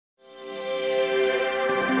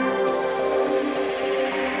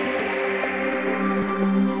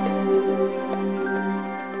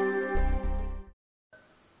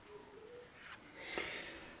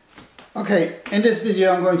Okay, in this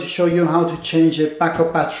video I'm going to show you how to change a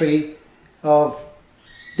backup battery of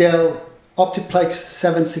Dell OptiPlex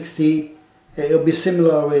 760. It'll be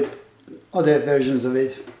similar with other versions of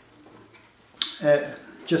it.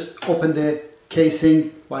 Just open the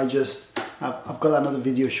casing by I've got another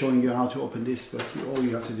video showing you how to open this, but all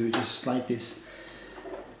you have to do is just slide this,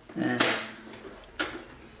 and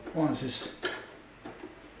once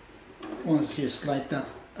you slide that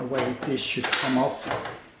away, this should come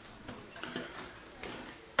off.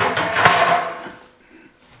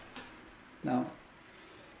 Now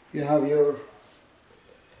you have your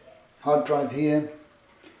hard drive here.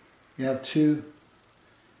 You have two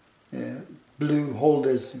blue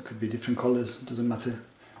holders. It could be different colors, it doesn't matter.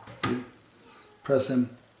 You press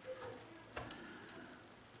them,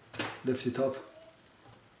 lift it up.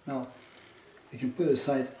 Now you can put it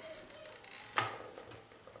aside.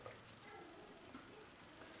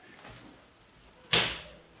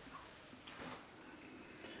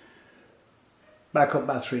 Backup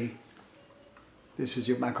battery. This is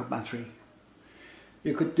your backup battery.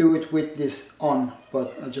 You could do it with this on,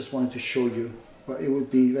 but I just wanted to show you. But it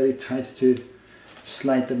would be very tight to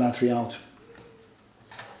slide the battery out.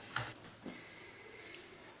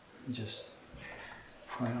 Just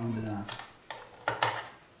pry under that.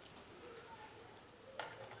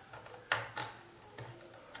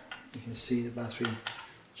 You can see the battery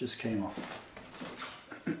just came off.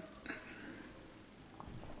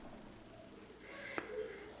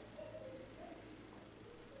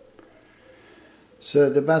 So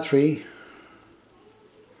the battery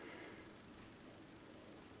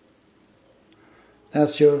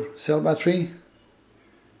that's your cell battery.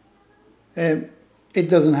 It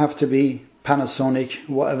doesn't have to be Panasonic,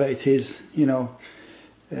 whatever it is, you know,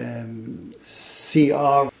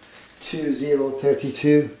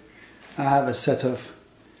 CR2032. I have a set of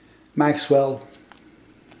Maxwell,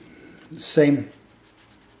 same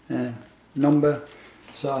number,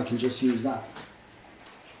 so I can just use that.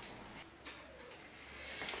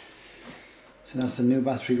 So that's the new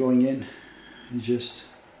battery going in. You just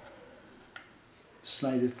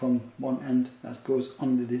slide it from one end that goes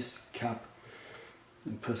under this cap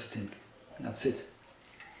and press it in. That's it.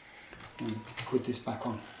 And put this back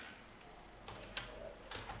on.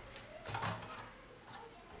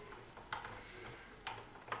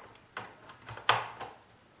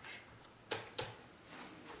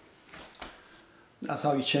 That's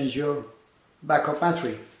how you change your backup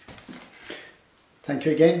battery. Thank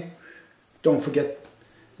you again. Don't forget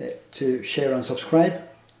to share and subscribe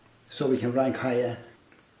so we can rank higher.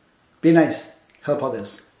 Be nice, help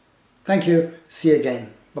others. Thank you, see you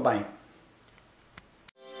again, bye bye.